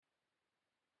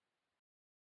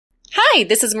Hi,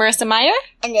 this is Marissa Meyer.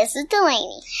 And this is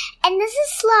Delaney. And this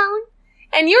is Sloan.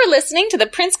 And you're listening to the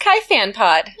Prince Kai Fan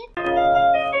Pod.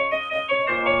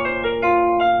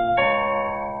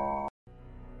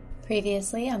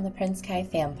 Previously on the Prince Kai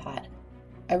Fan Pod,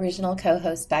 original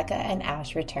co-hosts Becca and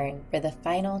Ash return for the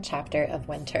final chapter of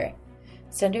Winter.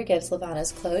 Cinder gives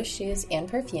Levana's clothes, shoes, and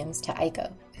perfumes to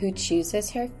Aiko, who chooses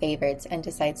her favorites and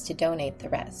decides to donate the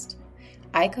rest.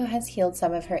 Aiko has healed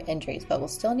some of her injuries, but will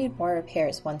still need more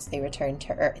repairs once they return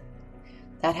to Earth.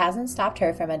 That hasn't stopped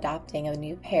her from adopting a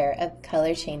new pair of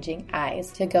color-changing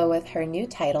eyes to go with her new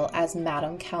title as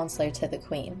Madam Counselor to the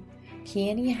Queen.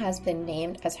 Peony has been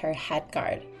named as her head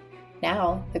guard.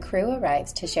 Now, the crew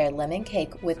arrives to share lemon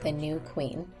cake with the new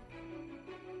queen.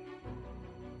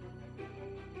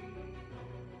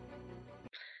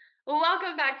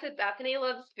 Welcome back to Bethany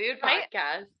Loves Food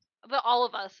podcast. All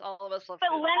of us love food.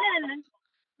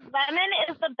 But lemon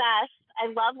is the best. I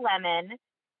love lemon.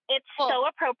 It's so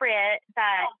appropriate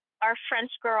that our French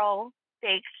girl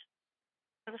bakes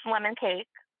this lemon cake.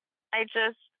 I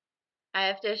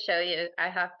have to show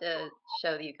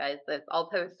you guys this. I'll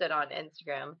post it on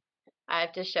Instagram. I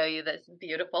have to show you this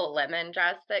beautiful lemon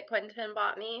dress that Quentin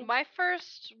bought me. My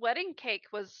first wedding cake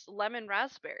was lemon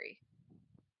raspberry.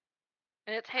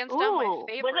 And it's hands down my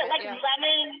favorite. Was it like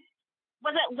lemon?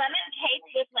 Was it lemon cake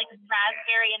with like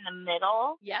raspberry in the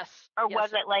middle? Yes. Or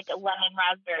was it like a lemon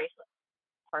raspberry?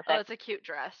 Perfect. Oh, it's a cute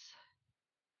dress.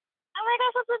 Oh my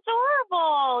gosh, that's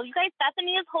adorable. You guys,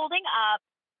 Bethany is holding up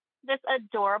this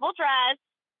adorable dress,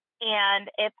 and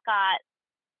it's got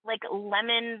like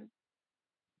lemons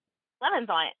on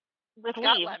it with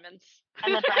leaves. Lemons.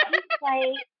 And the dress is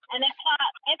white, and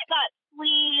it's got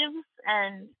sleeves,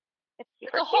 and it's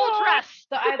super the whole dress.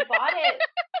 So I bought it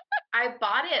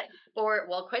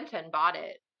Quentin bought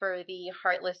it for the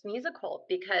Heartless musical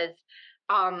because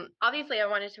obviously I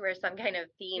wanted to wear some kind of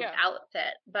themed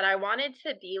outfit, but I wanted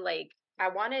to be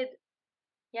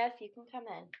yes, you can come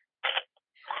in.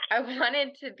 I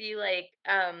wanted to be like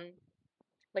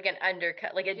an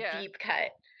undercut, like a deep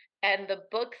cut. And the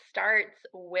book starts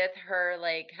with her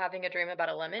like having a dream about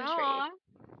a lemon tree.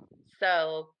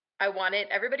 So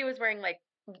everybody was wearing like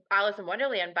Alice in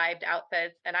Wonderland vibed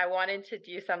outfits, and I wanted to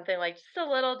do something like just a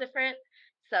little different.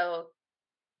 So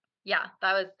yeah,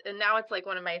 and now it's like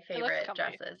one of my favorite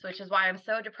dresses, which is why I'm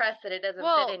so depressed that it doesn't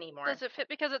fit anymore. Does it fit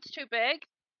because it's too big?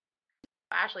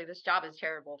 Ashley, this job is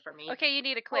terrible for me. Okay, you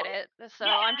need to quit it. So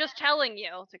I'm just telling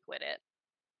you to quit it.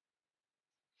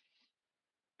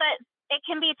 But it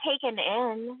can be taken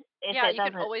in. You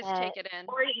can always take it in.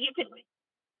 Or you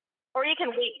can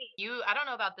wait. I don't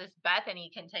know about this. Bethany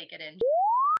can take it in.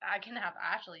 I can have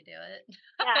Ashley do it.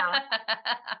 Yeah.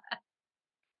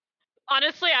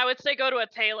 Honestly, I would say go to a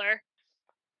tailor.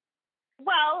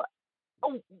 Well,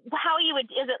 is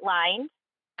it lined?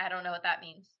 I don't know what that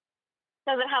means.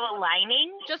 Does it have a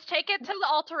lining? Just take it to the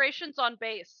alterations on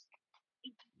base.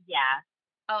 Yeah.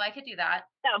 Oh, I could do that.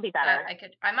 That would be better.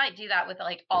 I might do that with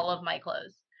like all of my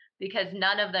clothes because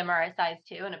none of them are a size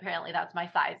 2, and apparently that's my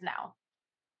size now.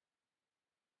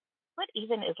 What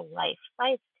even is life?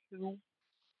 Size 2?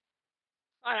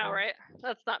 I know, right?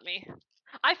 That's not me.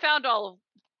 I found all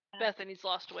of Bethany's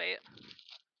lost weight.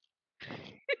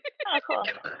 Oh, cool.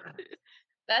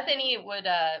 Bethany would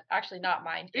actually not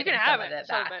mind getting some of it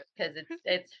back because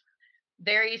it's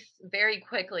very, very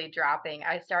quickly dropping.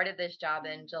 I started this job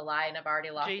in July and I've already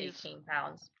lost 18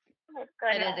 pounds.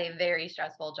 It is a very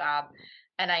stressful job,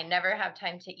 and I never have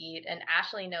time to eat. And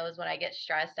Ashley knows when I get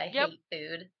stressed, I hate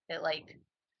food. It like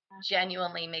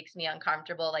genuinely makes me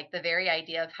uncomfortable. Like the very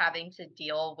idea of having to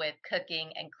deal with cooking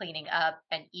and cleaning up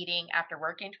and eating after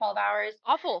working 12 hours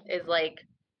is like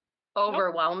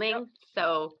overwhelming. Nope.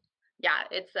 So yeah,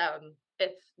 it's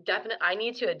definitely, I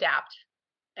need to adapt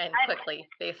and quickly,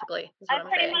 basically. I've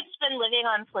pretty much been living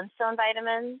on Flintstone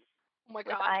vitamins. Oh my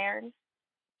God. With iron.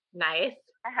 Nice.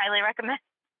 I highly recommend.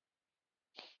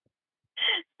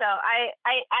 So I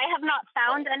have not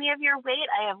found any of your weight.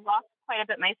 I have lost quite a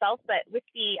bit myself, but with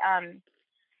the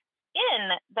skin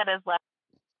that is left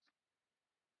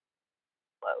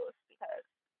close, because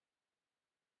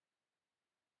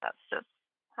that's just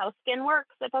how skin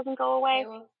works. It doesn't go away.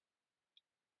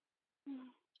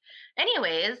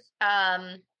 Anyways,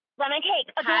 lemon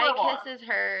cake. Kai kisses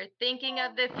her, thinking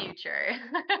of the future.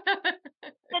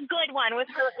 The good one with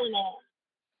her in it.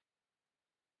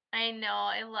 I know,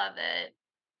 I love it.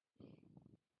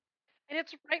 And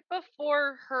it's right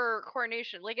before her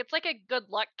coronation. Like, it's like a good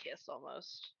luck kiss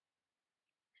almost.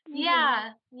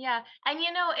 Yeah. And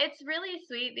it's really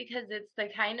sweet because it's the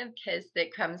kind of kiss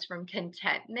that comes from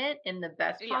contentment in the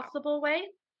best possible way.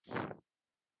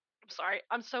 sorry.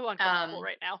 I'm so uncomfortable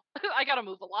right now. I gotta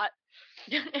move a lot.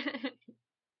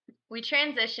 We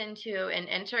transition to an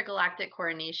intergalactic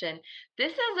coronation.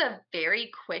 This is a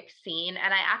very quick scene,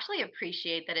 and I actually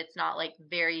appreciate that it's not like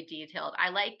very detailed. I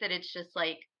like that it's just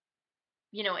like,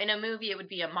 you know, in a movie, it would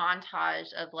be a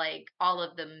montage of like all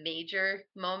of the major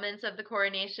moments of the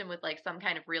coronation with like some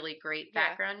kind of really great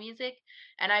background music.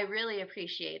 And I really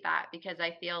appreciate that because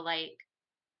I feel like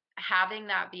having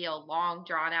that be a long,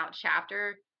 drawn out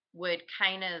chapter would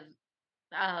kind of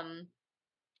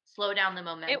slow down the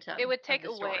momentum. It would take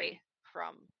away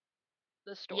from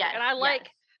the story. Yes, and I like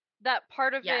that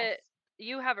part of it.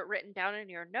 You have it written down in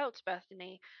your notes,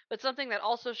 Bethany, but something that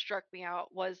also struck me out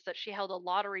was that she held a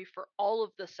lottery for all of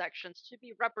the sections to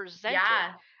be represented.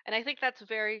 Yeah. And I think that's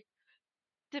very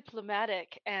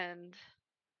diplomatic and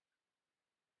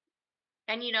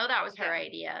you know that was her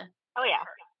idea. Oh yeah.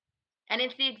 And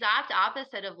it's the exact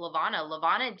opposite of Levana.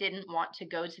 Levana didn't want to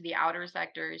go to the outer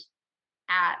sectors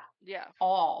at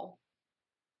all.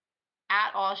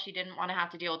 At all, she didn't want to have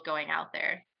to deal with going out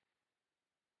there.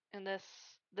 And this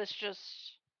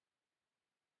just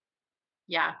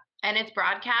and it's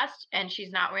broadcast and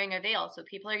she's not wearing a veil, so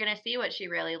people are going to see what she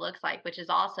really looks like, which is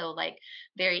also like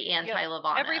very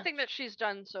anti-Levana. Everything that she's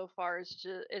done so far is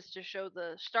to show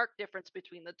the stark difference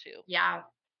between the two. Yeah.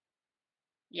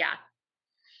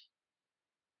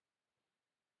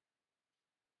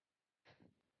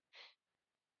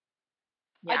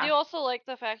 I do also like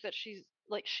the fact that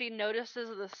she notices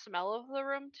the smell of the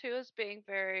room too as being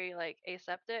very like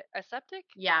aseptic.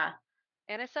 Yeah.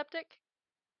 Antiseptic.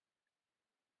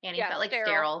 Like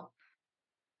sterile.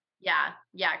 Yeah,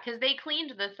 because they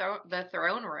cleaned the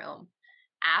throne room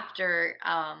after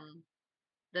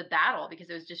the battle because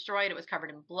it was destroyed. It was covered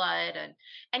in blood,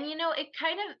 and you know,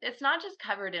 it's not just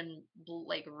covered in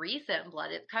like recent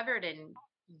blood. It's covered in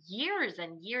years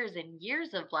and years and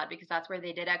years of blood because that's where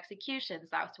they did executions.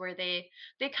 That's where they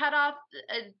cut off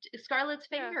Scarlett's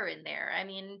finger in there. I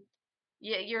mean,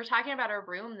 you're talking about a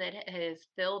room that is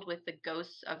filled with the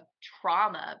ghosts of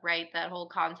trauma, right? That whole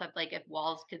concept, like if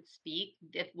walls could speak,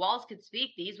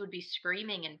 these would be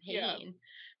screaming in pain. Yeah.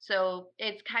 So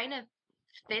it's kind of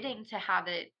fitting to have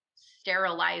it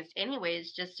sterilized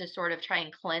anyways, just to sort of try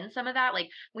and cleanse some of that. Like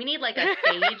we need like a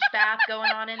sage bath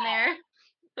going on in there.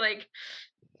 Like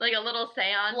a little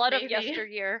seance. Blood maybe. Of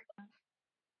yesteryear.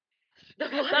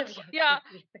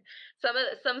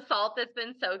 Some salt that's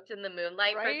been soaked in the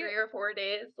moonlight for 3 or 4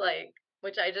 days, like,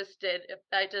 which I just did.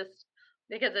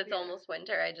 Because it's almost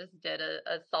winter, I just did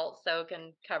a salt soak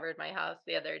and covered my house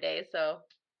the other day, so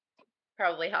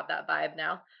probably have that vibe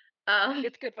now.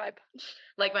 It's good vibe.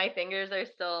 Like my fingers are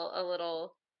still a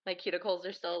little, my cuticles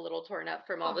are still a little torn up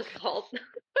from all the salt.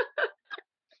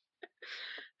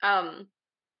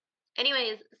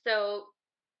 Anyways, so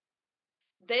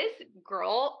this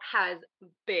girl has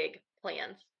big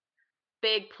plans,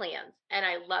 and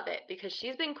I love it because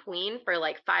she's been queen for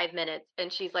like 5 minutes,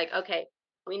 and she's like, okay,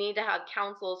 we need to have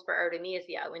councils for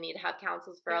Artemisia. We need to have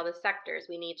councils for all the sectors.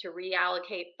 We need to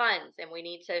reallocate funds, and we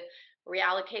need to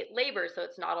reallocate labor so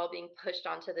it's not all being pushed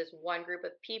onto this one group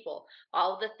of people.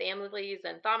 All of the families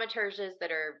and thaumaturges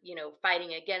that are, you know,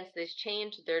 fighting against this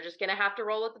change, they're just going to have to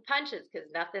roll with the punches because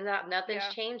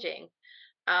nothing's changing.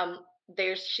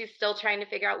 She's still trying to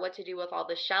figure out what to do with all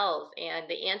the shells and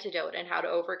the antidote and how to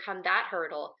overcome that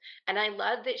hurdle. And I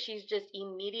love that she's just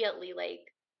immediately like,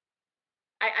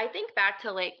 I think back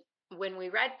to like when we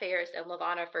read Ferris and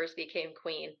Levana first became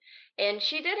queen, and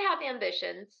she did have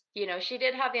ambitions, you know,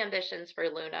 for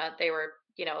Luna. They were,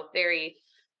 you know, very,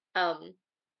 I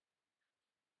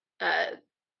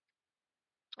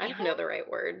don't know the right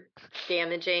word,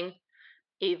 damaging.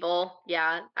 Evil,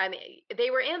 yeah. I mean,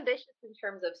 they were ambitious in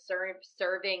terms of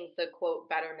serving the quote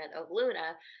betterment of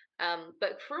Luna,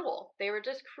 but cruel. They were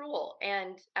just cruel,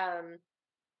 and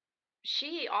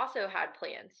she also had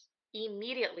plans.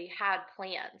 Immediately had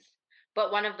plans,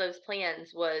 but one of those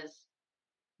plans was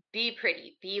be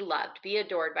pretty, be loved, be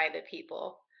adored by the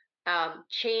people.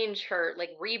 Change her,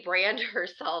 like rebrand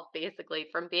herself, basically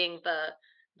from being the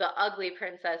ugly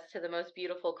princess to the most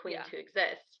beautiful queen to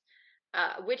exist.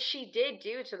 Which she did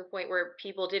do to the point where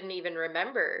people didn't even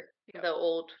remember the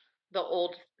old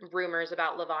rumors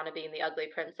about Levana being the ugly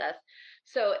princess.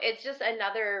 So it's just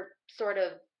another sort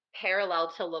of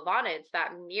parallel to Levana. It's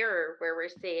that mirror where we're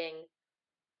seeing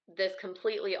this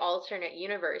completely alternate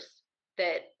universe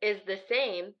that is the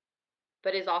same,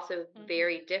 but is also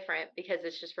very different because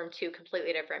it's just from two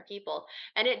completely different people.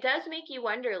 And it does make you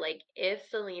wonder, like, if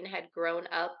Celine had grown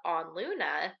up on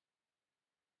Luna,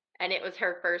 and it was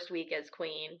her first week as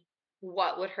queen,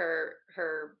 what would her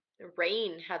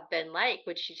Rain have been like?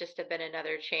 Would she just have been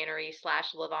another Channery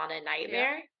 / Levana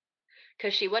nightmare?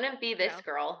 Because she wouldn't be this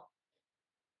girl.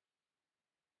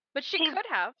 But she could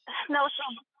have. No,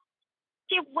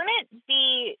 she wouldn't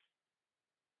be.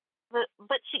 But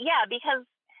because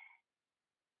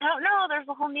I don't know. There's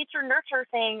a whole nature nurture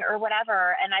thing or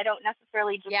whatever, and I don't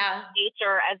necessarily just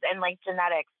nature as in like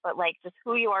genetics, but like just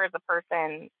who you are as a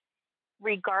person,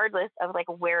 regardless of like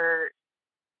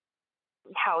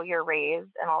how you're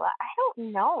raised and all that. I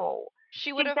don't know.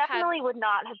 She definitely would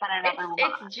not have been another one.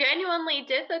 It's genuinely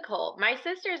difficult. My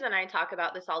sisters and I talk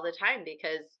about this all the time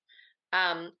because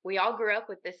we all grew up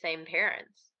with the same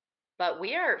parents, but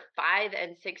we are 5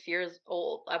 and 6 years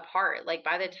old apart. Like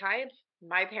by the time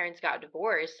my parents got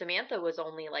divorced, Samantha was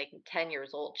only like 10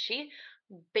 years old. She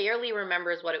barely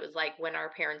remembers what it was like when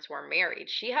our parents were married.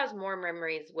 She has more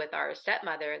memories with our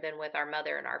stepmother than with our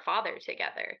mother and our father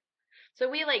together. So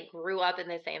we like grew up in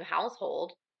the same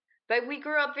household, but we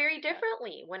grew up very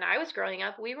differently. When I was growing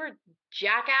up, we were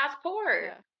jackass poor.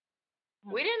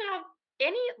 Yeah. We didn't have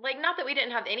any, like, not that we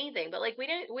didn't have anything, but like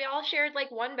we all shared like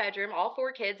one bedroom, all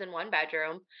 4 kids in one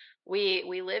bedroom. We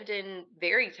lived in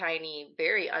very tiny,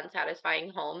 very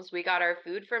unsatisfying homes. We got our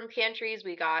food from pantries.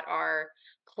 We got our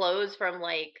clothes from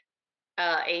like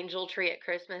angel tree at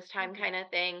Christmas time kind of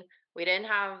thing. We didn't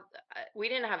have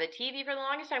a TV for the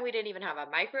longest time. We didn't even have a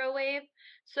microwave.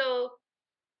 So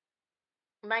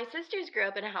my sisters grew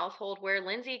up in a household where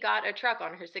Lindsay got a truck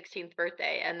on her 16th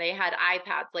birthday and they had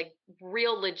iPads, like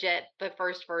real legit, the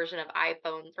first version of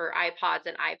iPhones or iPods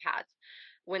and iPads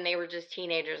when they were just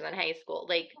teenagers in high school.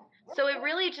 Like, so it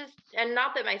really just, and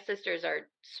not that my sisters are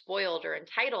spoiled or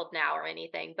entitled now or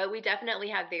anything, but we definitely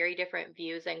have very different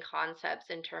views and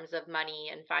concepts in terms of money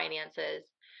and finances.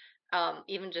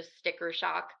 Even just sticker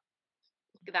shock.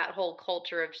 That whole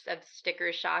culture of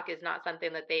sticker shock is not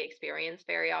something that they experience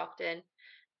very often.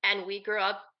 And we grew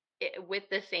up with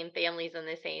the same families and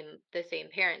the same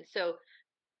parents. So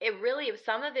it really,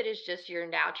 some of it is just your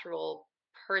natural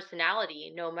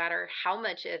personality, no matter how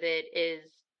much of it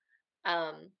is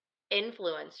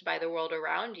influenced by the world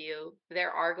around you.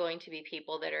 There are going to be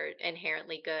people that are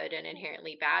inherently good and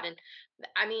inherently bad. And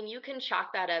I mean, you can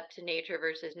chalk that up to nature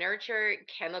versus nurture,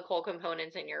 chemical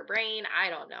components in your brain. I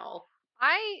don't know.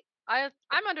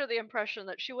 I'm under the impression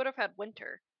that she would have had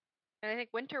Winter. And I think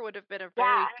Winter would have been a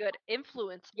very good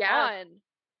influence on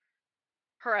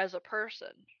her as a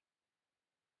person.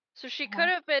 So she could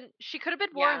have been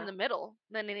more in the middle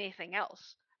than anything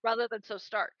else, rather than so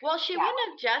stark. Well, she wouldn't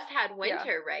have just had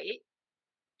Winter, right?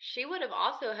 She would have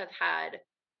also have had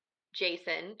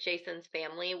Jason's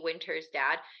family, Winter's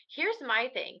dad. Here's my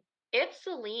thing. If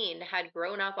Celine had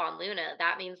grown up on Luna,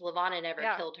 that means Levana never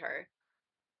killed her.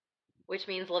 Which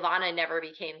means Levana never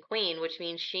became queen, which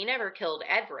means she never killed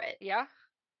Everett. Yeah.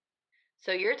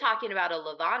 So you're talking about a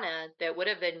Levana that would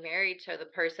have been married to the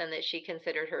person that she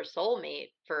considered her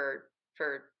soulmate for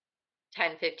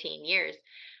 10, 15 years.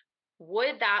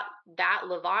 Would that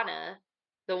Levana,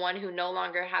 the one who no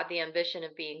longer had the ambition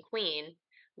of being queen,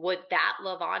 would that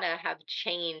Levana have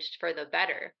changed for the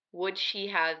better? Would she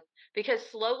have, because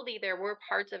slowly there were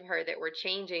parts of her that were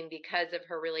changing because of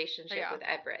her relationship with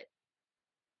Everett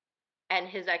and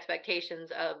his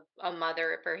expectations of a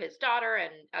mother for his daughter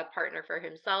and a partner for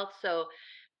himself. So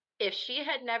if she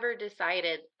had never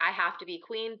decided, I have to be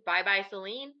queen, bye-bye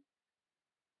Celine,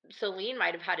 Celine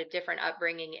might have had a different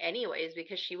upbringing anyways,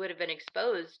 because she would have been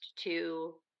exposed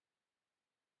to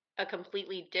a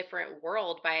completely different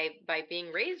world by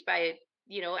being raised by,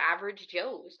 average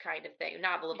Joes kind of thing.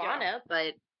 Not Levana,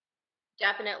 but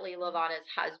definitely Levana's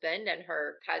husband and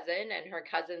her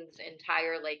cousin's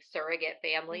entire like surrogate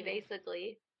family,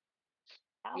 basically.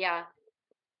 Yeah.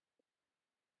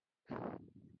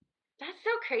 That's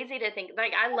so crazy to think.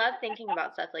 Like, I love thinking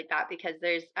about stuff like that because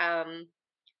there's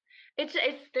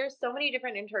there's so many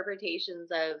different interpretations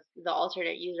of the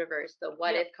alternate universe, the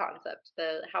what if concept,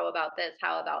 the how about this,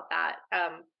 how about that.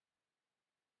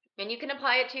 And you can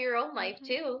apply it to your own life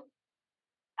too.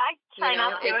 I try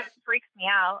not to. It freaks me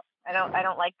out. I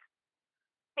don't like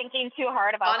thinking too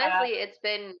hard about that. Honestly, it's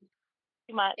been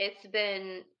too much. It's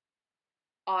been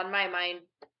on my mind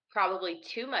probably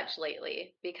too much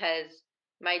lately because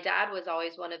my dad was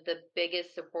always one of the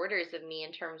biggest supporters of me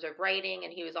in terms of writing.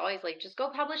 And he was always like, just go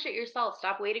publish it yourself.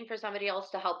 Stop waiting for somebody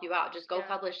else to help you out. Just go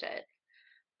publish it.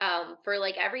 For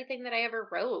like everything that I ever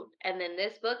wrote. And then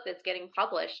this book that's getting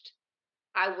published,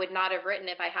 I would not have written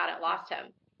if I hadn't lost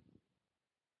him.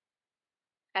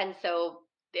 And so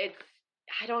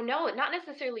I don't know, not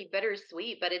necessarily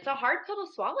bittersweet, but it's a hard pill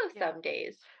to swallow some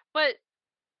days. But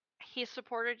he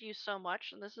supported you so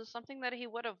much, and this is something that he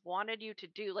would have wanted you to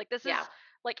do. Like, this is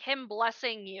like him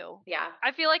blessing you. Yeah.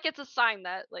 I feel like it's a sign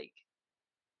that, like,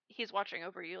 he's watching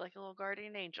over you like a little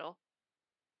guardian angel.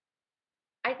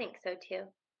 I think so too.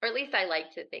 Or at least I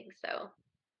like to think so.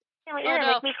 You're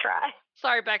gonna make me cry.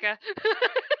 Sorry, Becca.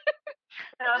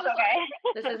 No, it's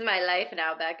okay. This is my life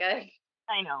now, Becca.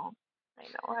 I know,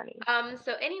 honey.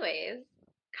 So anyways,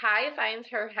 Kai finds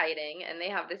her hiding, and they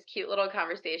have this cute little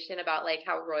conversation about like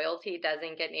how royalty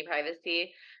doesn't get any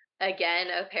privacy. Again,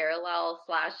 a parallel /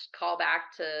 callback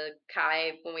to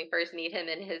Kai when we first meet him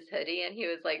in his hoodie, and he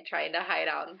was like trying to hide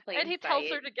out in plain sight. And he tells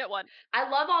her to get one. I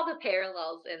love all the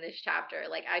parallels in this chapter.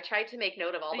 Like, I tried to make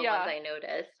note of all the ones I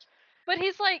noticed. But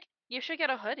he's like, you should get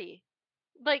a hoodie.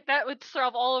 Like, that would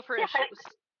solve all of her issues.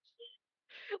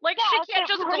 Like, she can't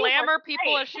just glamour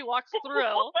people as she walks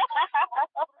through.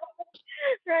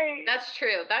 Right. That's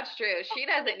true. She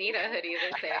doesn't need a hoodie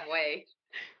the same way.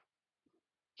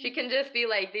 She can just be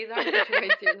like, these aren't the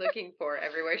droids you're looking for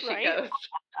everywhere she goes.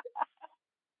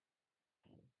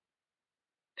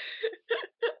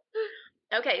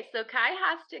 Okay, so Kai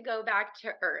has to go back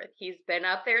to Earth. He's been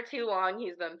up there too long.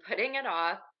 He's been putting it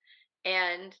off.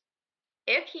 And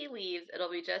if he leaves,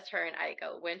 it'll be just her and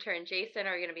Aiko. Winter and Jason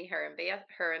are going to be her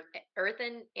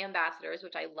Earthen ambassadors,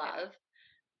 which I love.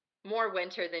 More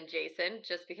Winter than Jason,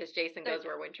 just because Jason goes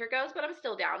where Winter goes, but I'm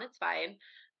still down. It's fine.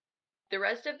 The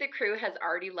rest of the crew has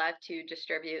already left to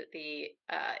distribute the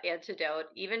antidote.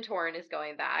 Even Torrin is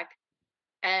going back.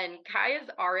 And Kai is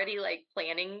already like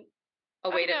planning a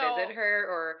way to visit her.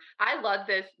 Or I love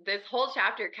this whole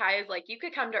chapter. Kai is like, you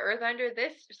could come to Earth under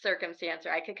this circumstance,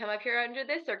 or I could come up here under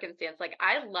this circumstance. Like,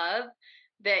 I love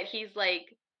that he's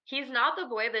like, he's not the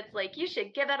boy that's like, you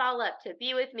should give it all up to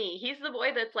be with me. He's the boy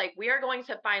that's like, we are going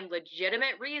to find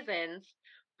legitimate reasons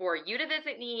for you to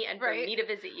visit me and for me to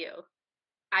visit you.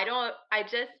 I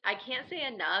can't say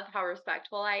enough how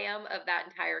respectful I am of that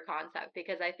entire concept,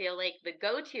 because I feel like the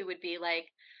go-to would be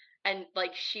like, and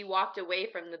like she walked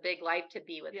away from the big life to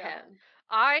be with him.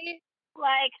 I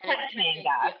like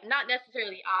not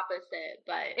necessarily opposite,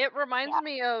 but it reminds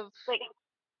me of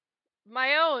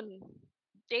my own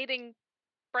dating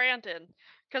Brandon,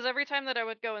 because every time that I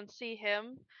would go and see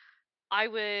him,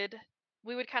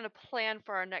 we would kind of plan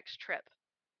for our next trip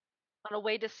on a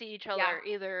way to see each other.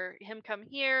 Either him come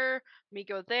here, me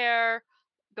go there,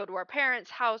 go to our parents'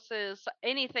 houses,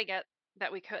 anything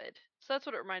that we could. So that's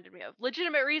what it reminded me of.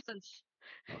 Legitimate reasons.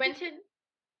 Quentin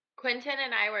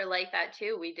and I were like that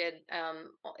too. We did an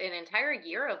entire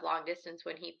year of long distance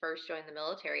when he first joined the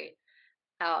military.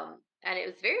 And it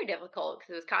was very difficult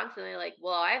because it was constantly like,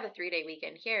 well, I have a 3-day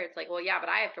weekend here. It's like, well, yeah, but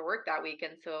I have to work that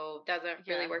weekend, so it doesn't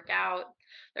really work out.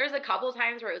 There's a couple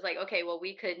times where it was like, okay, well,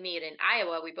 we could meet in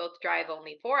Iowa. We both drive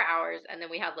only 4 hours, and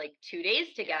then we have like 2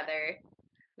 days together.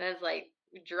 And it's like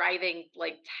driving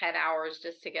like 10 hours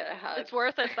just to get a hug. It's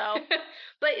worth it though.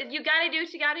 But you gotta do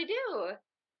what you gotta do.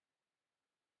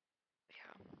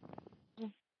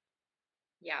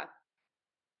 Yeah.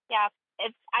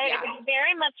 It's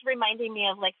very much reminding me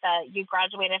of like you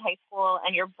graduated high school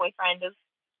and your boyfriend is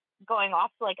going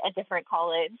off to like a different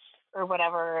college or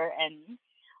whatever, and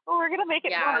we're gonna make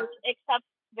it work, except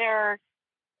they're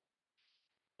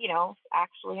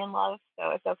actually in love,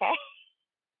 so it's okay.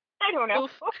 I don't know.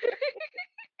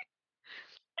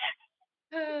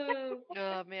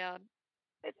 Oh man.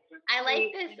 I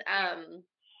like this.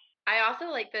 I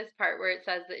also like this part where it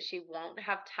says that she won't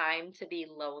have time to be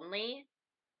lonely.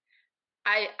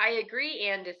 I agree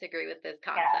and disagree with this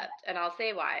concept, and I'll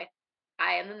say why.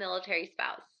 I am a military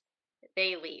spouse.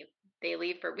 They leave. They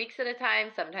leave for weeks at a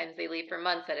time. Sometimes they leave for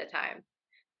months at a time.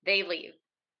 They leave.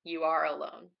 You are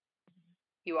alone.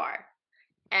 You are.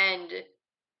 And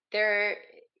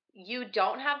you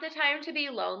don't have the time to be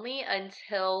lonely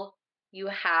until you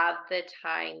have the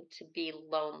time to be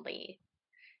lonely.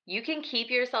 You can keep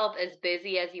yourself as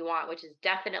busy as you want, which is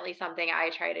definitely something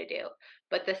I try to do.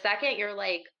 But the second you're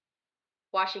like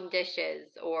washing dishes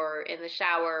or in the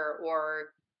shower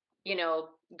or,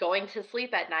 going to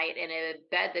sleep at night in a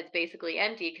bed that's basically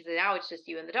empty because now it's just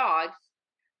you and the dogs,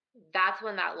 that's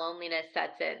when that loneliness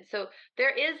sets in. So there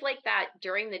is like that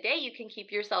during the day, you can keep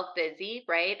yourself busy,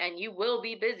 right? And you will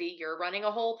be busy. You're running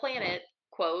a whole planet,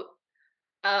 quote.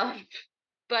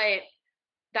 But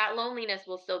that loneliness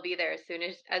will still be there as soon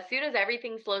as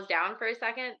everything slows down for a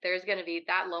second. There's going to be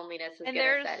that loneliness is going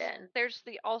to set in. There's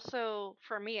the also,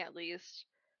 for me at least,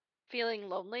 feeling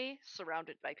lonely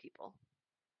surrounded by people.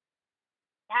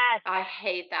 Yes. I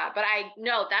hate that, but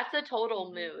that's a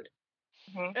total mood.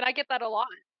 Mm-hmm. And I get that a lot.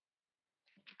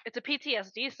 It's a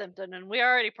PTSD symptom, and we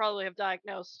already probably have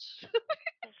diagnosed.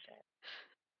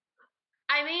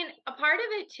 I mean, a part of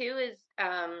it too is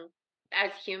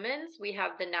as humans, we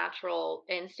have the natural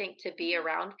instinct to be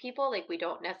around people. Like we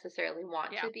don't necessarily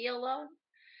want to be alone.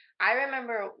 I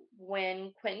remember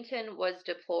when Quentin was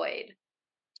deployed,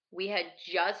 we had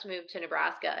just moved to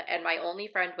Nebraska and my only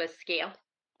friend was Scamp.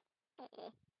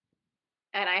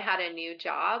 And I had a new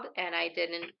job and I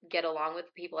didn't get along with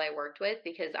the people I worked with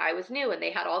because I was new and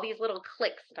they had all these little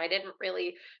cliques and I didn't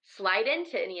really slide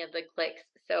into any of the cliques.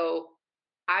 So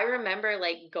I remember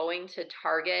like going to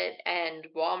Target and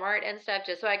Walmart and stuff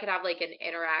just so I could have like an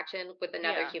interaction with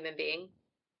another human being.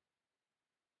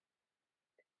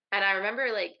 And I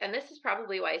remember like, and this is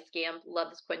probably why Scamp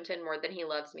loves Quentin more than he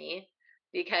loves me,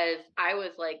 because I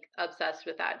was like obsessed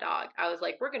with that dog. I was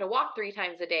like, we're going to walk 3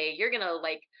 times a day. You're going to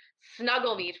like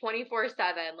snuggle me 24/7.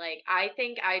 Like, I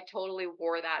think I totally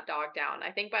wore that dog down.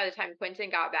 I think by the time Quentin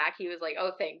got back, he was like,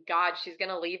 oh, thank God she's going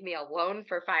to leave me alone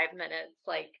for 5 minutes.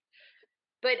 Like,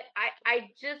 but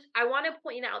I want to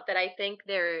point out that I think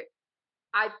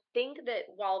that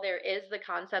while there is the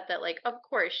concept that, like, of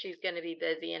course she's going to be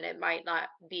busy and it might not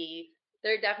be,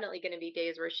 there are definitely going to be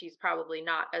days where she's probably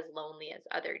not as lonely as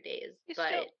other days.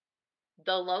 But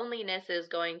the loneliness is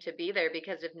going to be there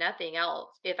because if nothing else,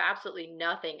 if absolutely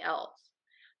nothing else,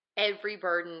 every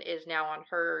burden is now on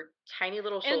her tiny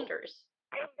little shoulders.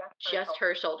 Just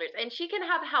her shoulders. And she can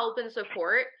have help and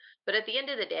support, but at the end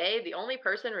of the day, the only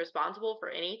person responsible for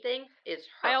anything is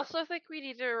her. I also think we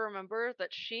need to remember that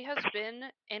she has been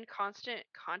in constant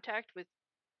contact with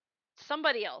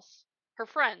somebody else, her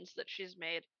friends that she's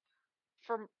made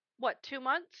for what, 2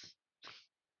 months?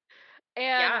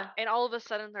 And all of a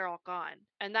sudden they're all gone.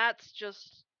 And that's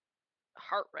just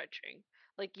heart-wrenching.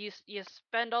 Like you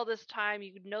spend all this time,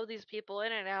 you know these people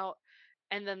in and out,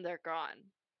 and then they're gone.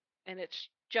 And it's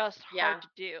just hard to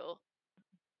do.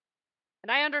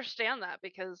 And I understand that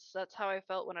because that's how I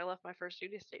felt when I left my first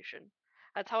duty station.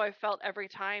 That's how I felt every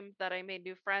time that I made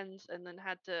new friends and then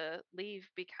had to leave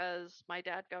because my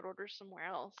dad got orders somewhere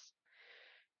else.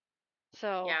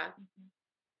 So yeah,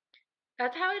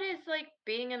 that's how it is, like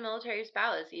being a military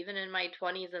spouse, even in my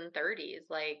 20s and 30s.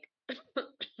 Like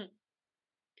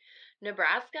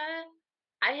Nebraska,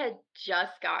 I had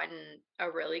just gotten a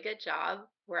really good job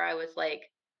where I was like,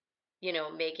 you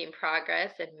know, making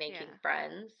progress and making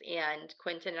friends. And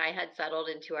Quentin and I had settled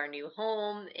into our new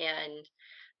home. And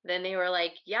then they were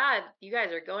like, yeah, you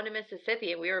guys are going to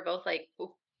Mississippi. And we were both like,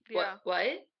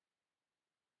 what?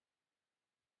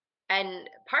 And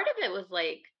part of it was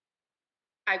like,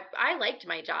 I liked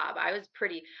my job. I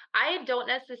don't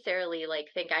necessarily like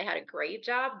think I had a great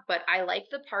job, but I like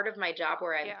the part of my job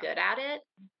where I'm good at it.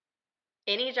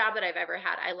 Any job that I've ever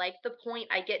had, I like the point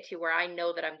I get to where I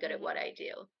know that I'm good at what I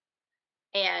do.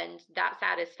 And that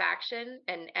satisfaction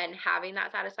and having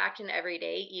that satisfaction every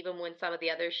day, even when some of the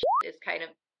other shit is kind of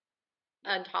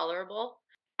intolerable,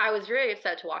 I was very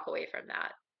upset to walk away from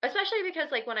that. Especially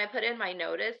because, like, when I put in my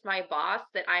notice, my boss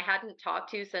that I hadn't talked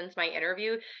to since my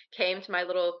interview came to my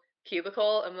little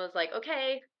cubicle and was like,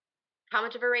 okay, how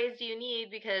much of a raise do you need?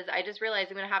 Because I just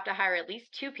realized I'm going to have to hire at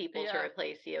least 2 people to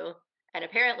replace you. And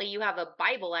apparently you have a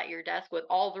Bible at your desk with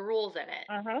all the rules in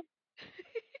it.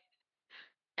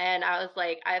 And I was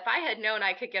like, if I had known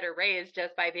I could get a raise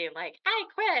just by being like, I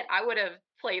quit, I would have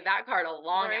played that card a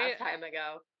long ass time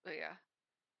ago.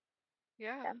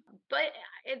 Yeah. But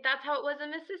that's how it was in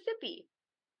Mississippi.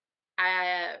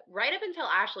 Right up until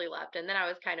Ashley left, and then I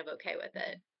was kind of okay with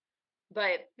it.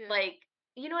 But like,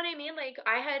 you know what I mean? Like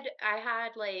I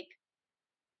had like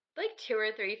 2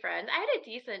 or 3 friends. I had a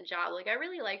decent job. Like I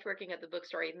really liked working at the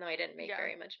bookstore, even though I didn't make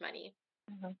very much money.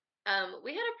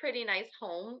 We had a pretty nice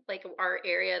home. Like our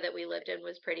area that we lived in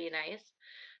was pretty nice.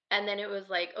 And then it was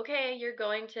like, okay, you're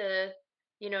going to,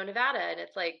 you know, Nevada. And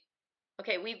it's like,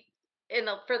 okay,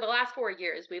 for the last 4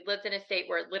 years, we've lived in a state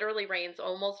where it literally rains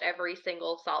almost every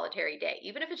single solitary day.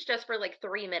 Even if it's just for like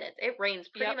 3 minutes, it rains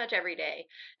pretty much every day.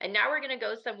 And now we're going to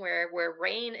go somewhere where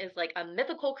rain is like a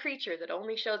mythical creature that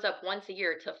only shows up once a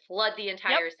year to flood the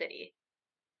entire city.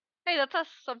 Hey, that's us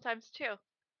sometimes too.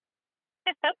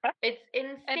 It's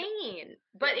insane.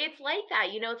 But it's like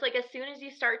that, you know, it's like as soon as you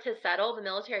start to settle, the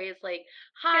military is like,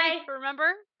 hi. Hey,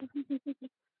 remember?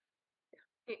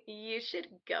 You should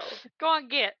go. Go on,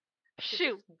 get.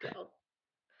 Shoot. Go.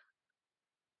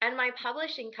 And my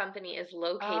publishing company is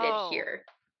located here.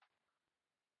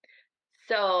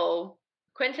 So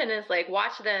Quentin is like,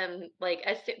 watch them, like,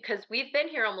 because we've been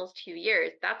here almost 2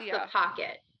 years. That's the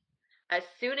pocket. As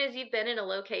soon as you've been in a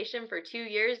location for 2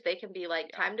 years, they can be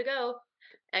like, time to go.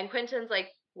 And Quentin's like,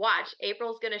 watch,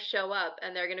 April's going to show up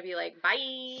and they're going to be like,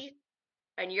 bye.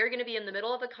 And you're going to be in the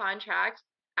middle of a contract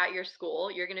at your school.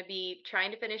 You're going to be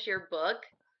trying to finish your book.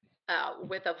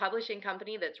 with a publishing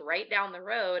company that's right down the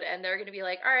road, and they're going to be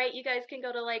like, all right, you guys can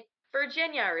go to like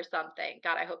Virginia or something.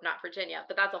 God, I hope not Virginia,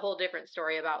 but that's a whole different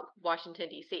story about Washington,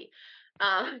 D.C.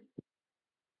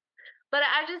 But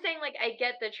I'm just saying, like, I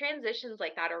get the transitions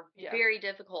like that are very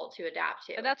difficult to adapt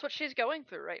to. And that's what she's going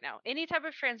through right now. Any type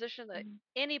of transition that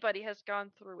anybody has gone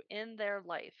through in their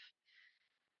life.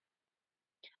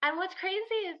 And what's crazy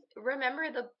is,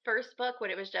 remember the first book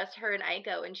when it was just her and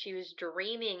Aiko, and she was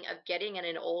dreaming of getting in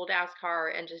an old-ass car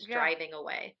and just driving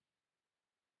away.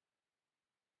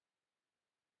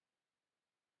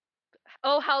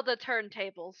 Oh, how the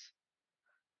turntables.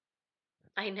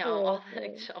 I know, all the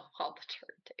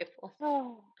turntables.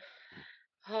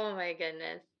 Oh my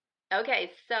goodness.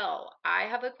 Okay, so I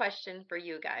have a question for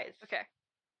you guys. Okay.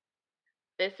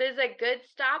 This is a good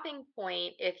stopping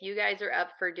point if you guys are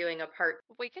up for doing a part.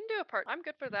 We can do a part. I'm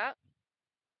good for that.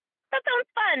 That sounds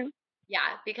fun.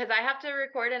 Yeah, because I have to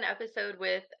record an episode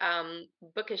with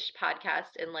Bookish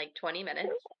Podcast in like 20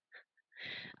 minutes.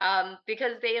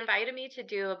 Because they invited me to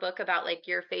do a book about like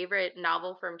your favorite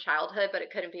novel from childhood, but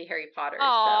it couldn't be Harry Potter.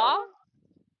 Aww.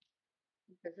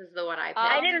 So this is the one I picked.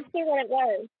 I didn't see what it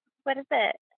was. What is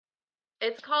it?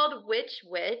 It's called Witch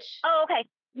Witch. Oh, okay.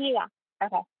 Yeah.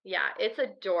 Okay. Yeah, it's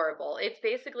adorable. It's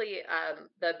basically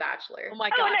The Bachelor. Oh my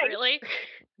God, nice. Really?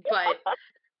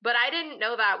 But I didn't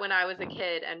know that when I was a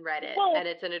kid and read it. And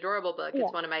it's an adorable book.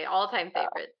 It's one of my all-time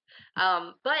favorites.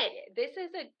 But this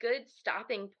is a good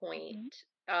stopping point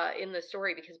in the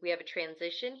story because we have a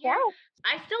transition here. Yeah.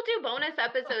 I still do bonus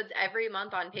episodes every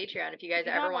month on Patreon if you guys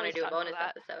ever want to do a bonus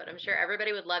episode. I'm sure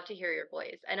everybody would love to hear your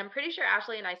voice. And I'm pretty sure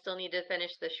Ashley and I still need to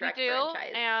finish the Shrek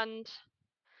franchise. And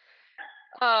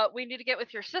we need to get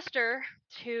with your sister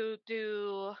to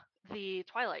do the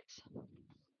Twilights.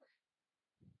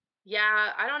 Yeah,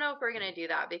 I don't know if we're going to do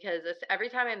that because every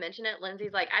time I mention it,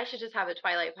 Lindsay's like, I should just have a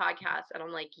Twilight podcast. And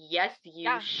I'm like, yes, you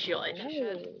should.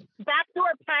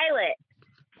 Backdoor pilot.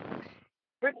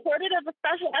 Recorded as a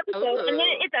special episode, and then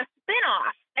it's a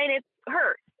spin-off, and it's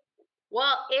hers.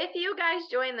 Well, if you guys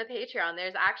join the Patreon,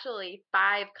 there's actually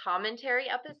 5 commentary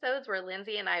episodes where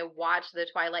Lindsay and I watch the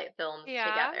Twilight films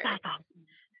together.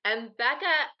 And Becca,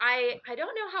 I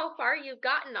don't know how far you've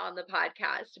gotten on the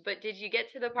podcast, but did you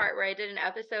get to the part where I did an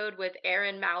episode with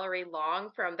Erin Mallory Long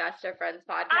from Best of Friends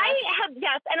podcast? I have,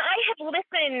 yes, and I have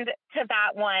listened to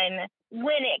that one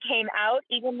when it came out,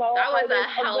 even though that was a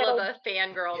hell of a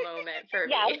fangirl moment for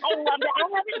me. Yes, I loved it. I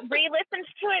haven't re-listened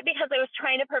to it because I was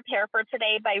trying to prepare for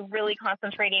today by really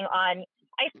concentrating on,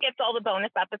 I skipped all the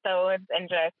bonus episodes and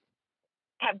just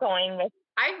kept going with.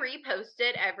 I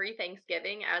reposted every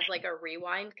Thanksgiving as like a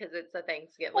rewind because it's a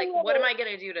Thanksgiving. Like, what am I going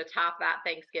to do to top that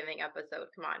Thanksgiving episode?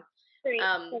 Come on.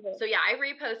 So yeah, I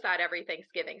repost that every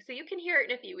Thanksgiving. So you can hear it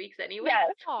in a few weeks anyway.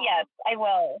 Yes, I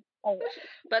will.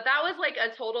 But that was like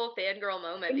a total fangirl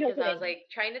moment because I was like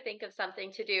trying to think of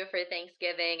something to do for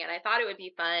Thanksgiving and I thought it would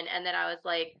be fun. And then I was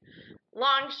like,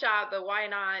 long shot, but why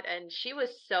not? And she was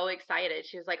so excited.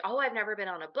 She was like, oh, I've never been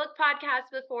on a book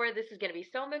podcast before. This is going to be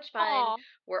so much fun. Aww.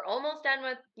 We're almost done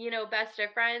with, Best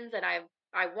of Friends. And I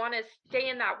want to stay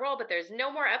in that role, but there's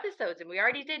no more episodes and we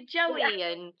already did Joey. Yeah.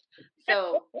 And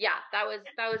so, yeah, that was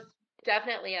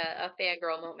definitely a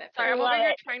fangirl moment. Sorry, I'm over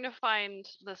here trying to find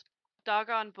this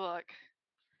doggone book.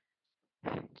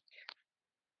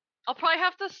 I'll probably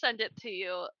have to send it to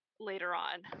you later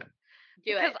on.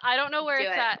 Because I don't know where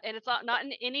it's at, and it's not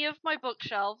in any of my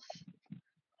bookshelves,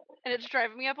 and it's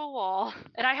driving me up a wall.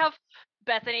 And I have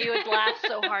Bethany would laugh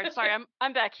so hard. Sorry,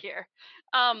 I'm back here.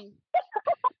 Oh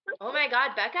my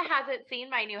God, Becca hasn't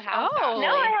seen my new house. Oh, no,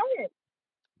 I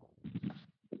haven't.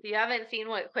 You haven't seen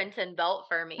what Quentin built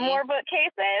for me. More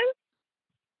bookcases?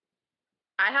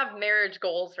 I have marriage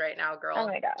goals right now, girl. Oh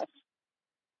my gosh.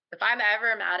 If I'm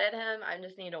ever mad at him, I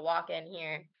just need to walk in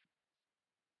here.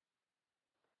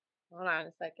 Hold on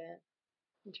a second.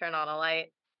 Turn on a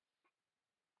light.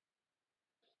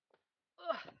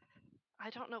 Ugh. I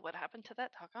don't know what happened to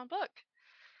that doggone book.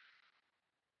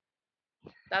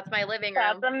 That's my living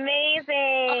room. That's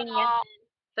amazing.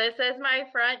 This is my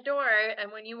front door, and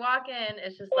when you walk in,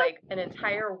 it's just like an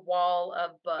entire wall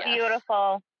of books.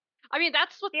 Beautiful. I mean,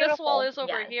 that's what this wall is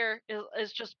over here,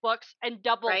 is just books and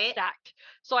double stacked.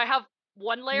 So I have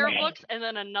one layer of books and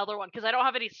then another one, because I don't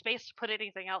have any space to put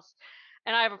anything else.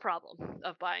 And I have a problem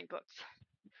of buying books.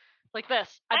 Like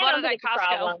this. I bought it at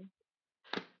Costco.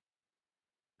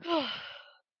 Oh,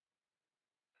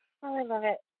 I love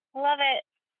it. I love it.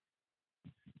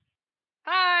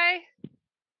 Hi.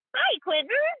 Hi, Quentin.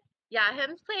 Yeah,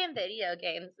 him's playing video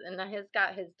games, and he's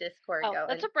got his Discord going.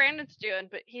 That's what Brandon's doing,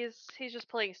 but he's just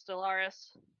playing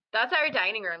Stellaris. That's our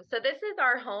dining room. So this is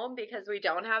our home because we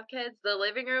don't have kids. The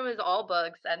living room is all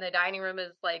books, and the dining room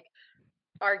is like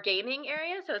our gaming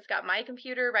area. So it's got my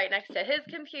computer right next to his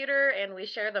computer, and we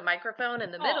share the microphone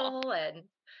in the middle. And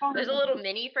there's a little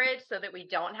mini fridge so that we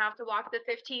don't have to walk the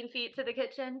 15 feet to the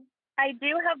kitchen. I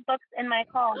do have books in my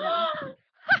closet. I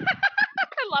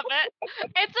love it.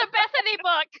 It's a Bethany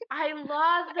book. I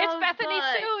love those It's Bethany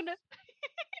books. soon.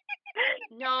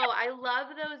 No, I love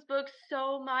those books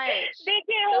so much.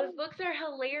 Those books are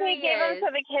hilarious. They gave them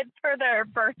to the kids for their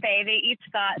birthday. They each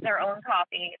got their own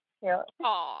copy. Yeah.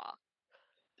 Aw.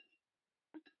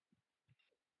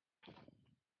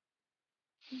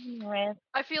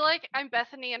 I feel like I'm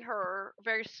Bethany in her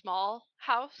very small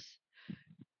house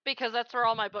because that's where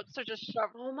all my books are just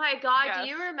shoved. Oh my God, do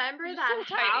you remember that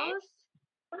house?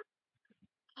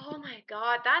 Oh my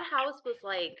God, that house was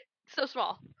like so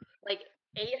small. Like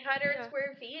 800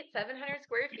 square feet, 700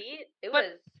 square feet. It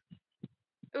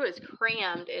was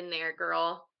crammed in there,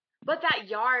 girl. But that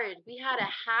yard, we had a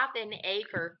half an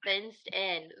acre fenced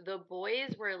in. The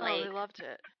boys were like, they loved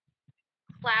it.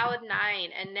 Cloud 9.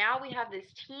 And now we have this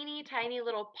teeny tiny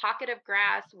little pocket of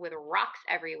grass with rocks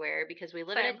everywhere because we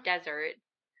live in a desert.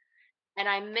 And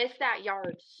I miss that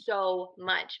yard so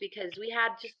much because we had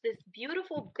just this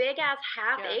beautiful big ass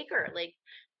half acre, like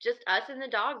just us and the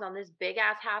dogs on this big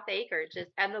ass half acre.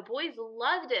 And the boys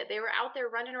loved it. They were out there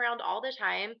running around all the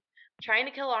time, trying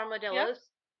to kill armadillos,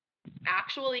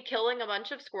 actually killing a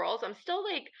bunch of squirrels. I'm still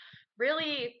like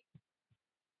really,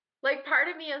 like, part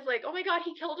of me is like, oh my God,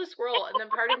 he killed a squirrel. And then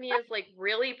part of me is like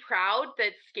really proud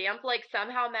that Scamp like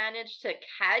somehow managed to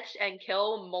catch and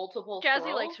kill multiple squirrels.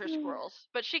 Jazzy likes her squirrels,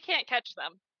 but she can't catch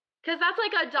them. Because that's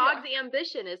like a dog's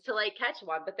ambition is to like catch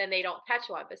one, but then they don't catch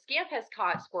one. But Scamp has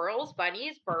caught squirrels,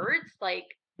 bunnies, birds, like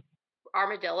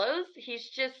armadillos. He's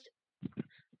just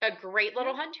a great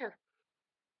little hunter.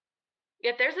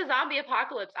 If there's a zombie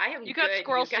apocalypse, I am good. You got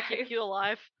squirrels to keep you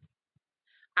alive.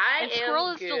 And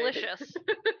squirrel is delicious.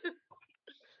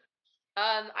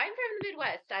 I'm from the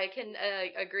Midwest. I can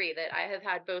agree that I have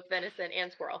had both venison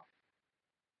and squirrel.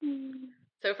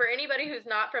 So for anybody who's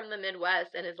not from the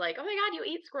Midwest and is like, oh my God, you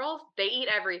eat squirrels? They eat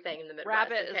everything in the Midwest.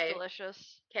 Rabbit is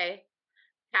delicious. Okay.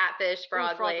 Catfish,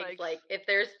 frog legs. Like, if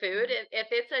there's food, if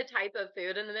it's a type of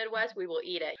food in the Midwest, we will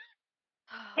eat it.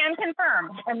 Can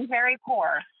confirm. I'm very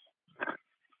poor.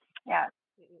 Yeah.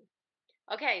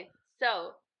 Okay,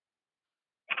 so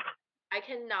I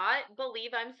cannot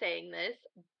believe I'm saying this,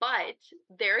 but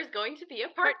there's going to be a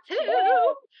part 2.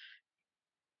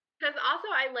 Because also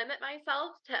I limit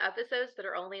myself to episodes that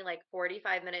are only like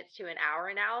 45 minutes to an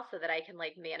hour now so that I can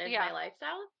like manage my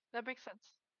lifestyle. That makes sense.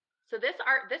 So this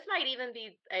might even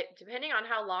be, depending on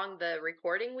how long the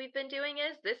recording we've been doing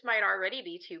is, this might already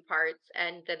be 2 parts,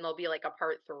 and then there'll be like a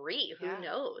part 3. Who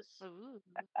knows?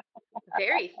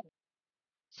 Very.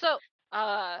 So,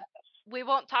 we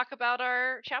won't talk about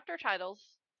our chapter titles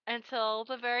until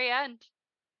the very end.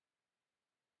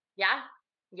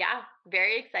 Yeah,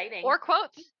 very exciting. Or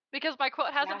quotes, because my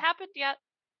quote hasn't happened yet.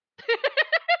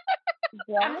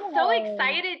 I'm so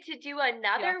excited to do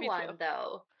another one,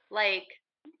 though. Like,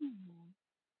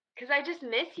 because I just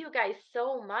miss you guys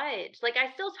so much. Like,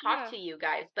 I still talk to you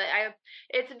guys, but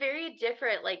it's very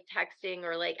different, like, texting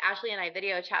or, like, Ashley and I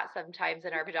video chat sometimes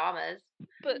in our pajamas.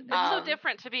 But it's so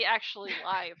different to be actually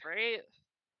live, right?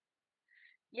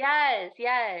 Yes.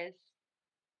 Yeah,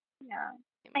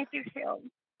 I do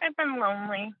too. I've been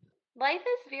lonely. Life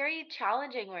is very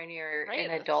challenging when you're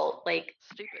an adult. Like,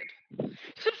 stupid.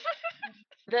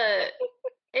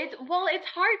 It's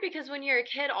hard because when you're a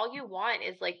kid, all you want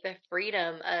is like the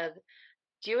freedom of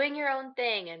doing your own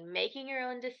thing and making your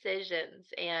own decisions.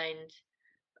 And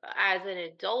as an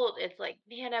adult, it's like,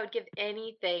 man, I would give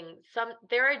anything.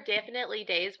 There are definitely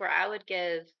days where I would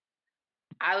give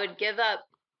up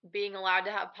being allowed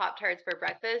to have Pop-Tarts for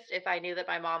breakfast if I knew that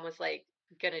my mom was like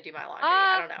gonna do my laundry.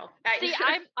 I don't know. See,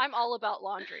 I'm all about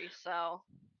laundry, so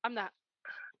I'm not.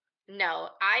 No,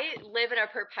 I live in a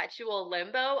perpetual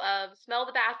limbo of smell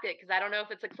the basket because I don't know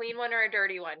if it's a clean one or a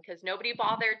dirty one because nobody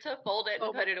bothered to fold it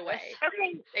and put it away.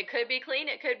 Okay. It could be clean,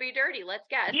 it could be dirty. Let's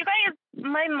guess. You guys,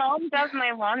 my mom does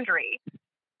my laundry.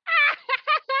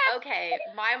 Okay,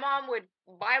 my mom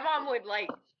would like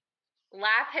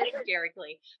laugh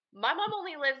hysterically. My mom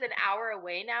only lives an hour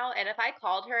away now, and if I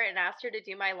called her and asked her to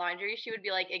do my laundry, she would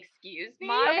be like, "Excuse me."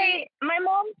 Okay, my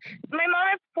mom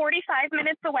is 45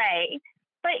 minutes away.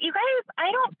 But you guys, I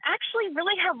don't actually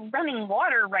really have running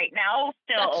water right now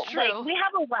still. That's true. Like, we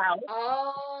have a well.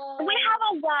 Oh. We have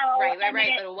a well. Right.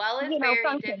 But a well is very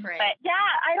different. But yeah,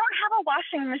 I don't have a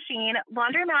washing machine.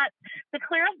 Laundromats The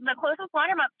closest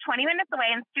laundromat's 20 minutes away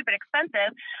and stupid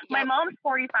expensive. Yep. My mom's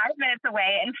 45 minutes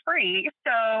away and free.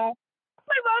 So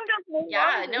my mom doesn't.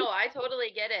 Yeah, no, I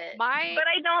totally get it. But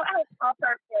I don't have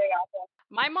Pop-Tarts very often.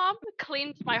 My mom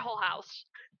cleans my whole house.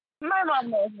 My mom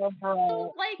knows what's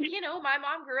wrong. Like, my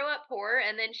mom grew up poor,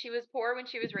 and then she was poor when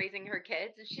she was raising her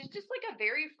kids, and she's just like a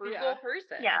very frugal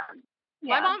person. Yeah.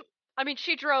 My mom,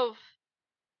 she drove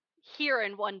here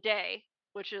in one day,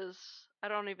 which is, I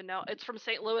don't even know. It's from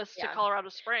St. Louis to Colorado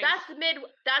Springs.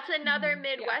 That's another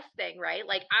Midwest thing, right?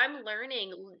 Like, I'm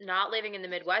learning, not living in the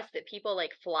Midwest, that people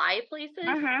like fly places.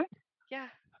 Mm-hmm. Yeah.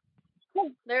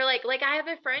 They're like I have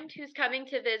a friend who's coming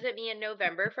to visit me in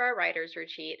November for our writer's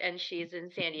retreat, and she's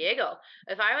in San Diego.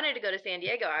 If I wanted to go to San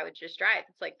Diego, I would just drive.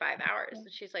 It's like 5 hours.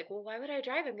 And she's like, well, why would I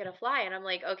drive? I'm going to fly. And I'm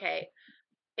like, okay,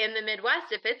 in the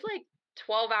Midwest, if it's like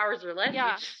 12 hours or less, you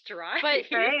just drive. But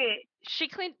she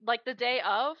cleaned, like, the day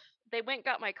of, they went,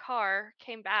 got my car,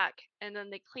 came back, and then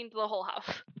they cleaned the whole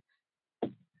house.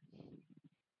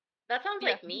 That sounds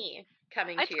like me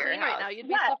coming to your house. Right now. You'd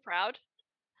be so proud.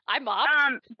 I mopped.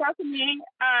 Bethany,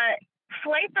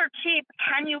 flights are cheap.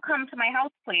 Can you come to my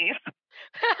house, please?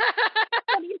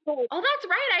 Oh, that's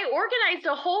right. I organized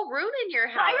a whole room in your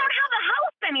house. I don't have a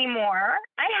house anymore.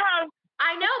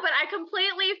 I know, but I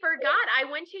completely forgot. I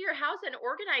went to your house and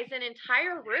organized an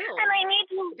entire room. And I need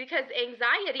you. Because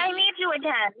anxiety. I need you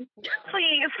again.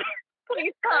 Please.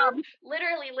 Please come.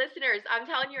 Literally, listeners, I'm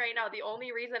telling you right now, the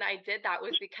only reason I did that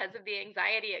was because of the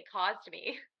anxiety it caused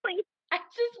me. Please. I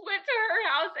just went to her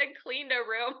house and cleaned a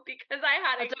room because I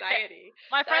had anxiety. Okay.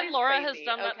 My friend Laura has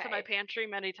done that to my pantry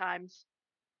many times.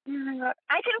 I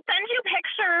can send you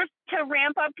pictures to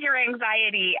ramp up your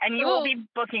anxiety, and you will be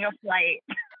booking a flight.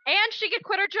 And she could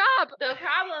quit her job. The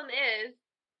problem is,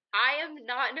 I am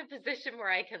not in a position where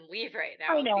I can leave right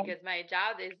now because my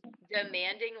job is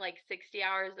demanding like 60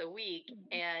 hours a week,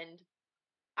 and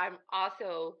I'm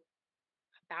also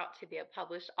about to be a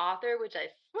published author, which I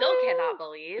still cannot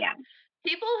believe. Yeah.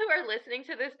 People who are listening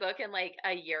to this book in like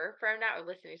a year from now, or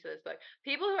listening to this book,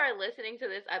 people who are listening to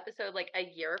this episode like a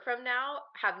year from now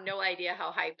have no idea how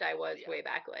hyped I was way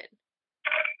back when.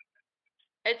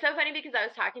 It's so funny because I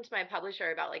was talking to my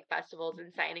publisher about like festivals and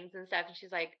signings and stuff, and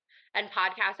she's like, and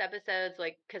podcast episodes,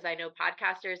 like, because I know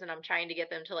podcasters and I'm trying to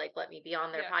get them to like let me be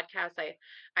on their podcast.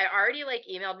 I already like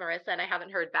emailed Marissa and I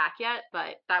haven't heard back yet,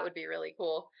 but that would be really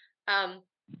cool.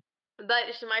 But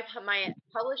my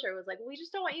publisher was like, we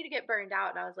just don't want you to get burned out.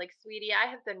 And I was like, sweetie, I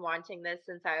have been wanting this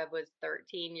since I was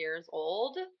 13 years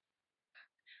old.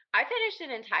 I finished an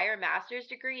entire master's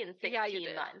degree in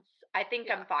 16 months. I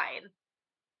think I'm fine.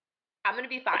 I'm going to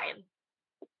be fine.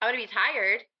 I'm going to be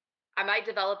tired. I might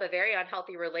develop a very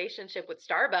unhealthy relationship with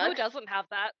Starbucks. Who doesn't have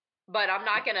that? But I'm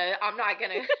not gonna I'm not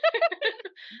gonna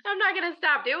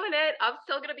stop doing it. I'm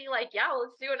still gonna be like, yeah,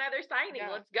 let's do another signing.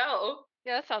 Let's go.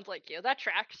 Yeah, that sounds like you. That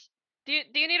tracks. Do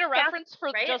you need a reference for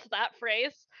just that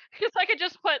phrase? Because I could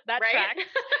just put that track.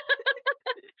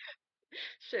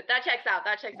 Shit, that checks out.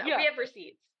 Yeah. We have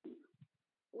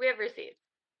receipts.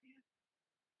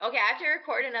 Okay, I have to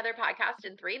record another podcast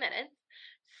in 3 minutes.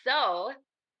 So,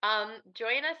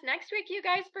 join us next week, you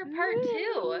guys, for part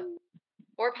 2.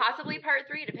 Or possibly part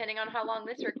 3, depending on how long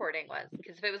this recording was.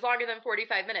 Because if it was longer than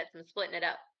 45 minutes, I'm splitting it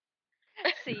up.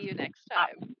 See you next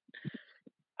time.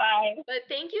 Bye. But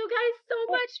thank you guys so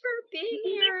much for being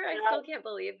here. I still can't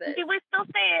believe this. Did we still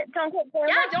say it? Don't get glamored.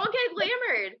 Yeah, don't get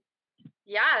glamored.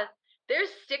 Yeah.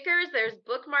 There's stickers, there's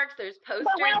bookmarks, there's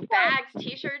posters, bags,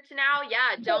 t-shirts now.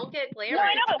 Yeah, don't get glamored. No,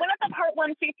 I know, but when it's a part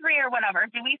 1, 2, 3 or whatever,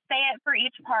 do we say it for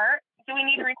each part? Do we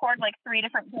need to record like 3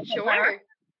 different things? Sure.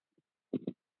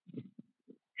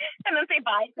 And then say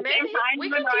bye at the same time.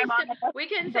 We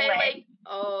can say like,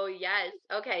 oh yes.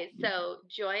 Okay, so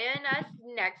join us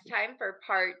next time for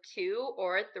part 2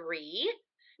 or 3.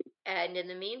 And in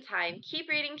the meantime, keep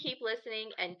reading, keep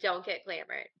listening, and don't get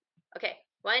glamored. Okay,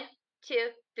 1, 2,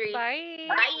 3. Bye.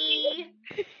 Bye.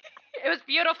 It was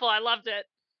beautiful. I loved it.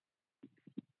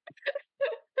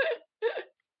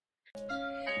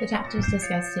 The chapters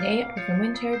discussed today are from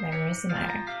Winter by Marissa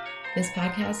Meyer. This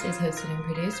podcast is hosted and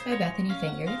produced by Bethany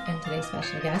Finger, and today's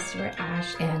special guests were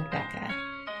Ash and Becca.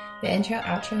 The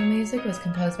intro-outro music was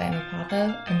composed by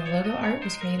Mapapo, and the logo art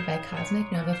was created by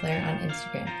Cosmic Nova Flare on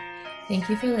Instagram. Thank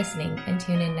you for listening, and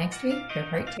tune in next week for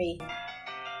part 3.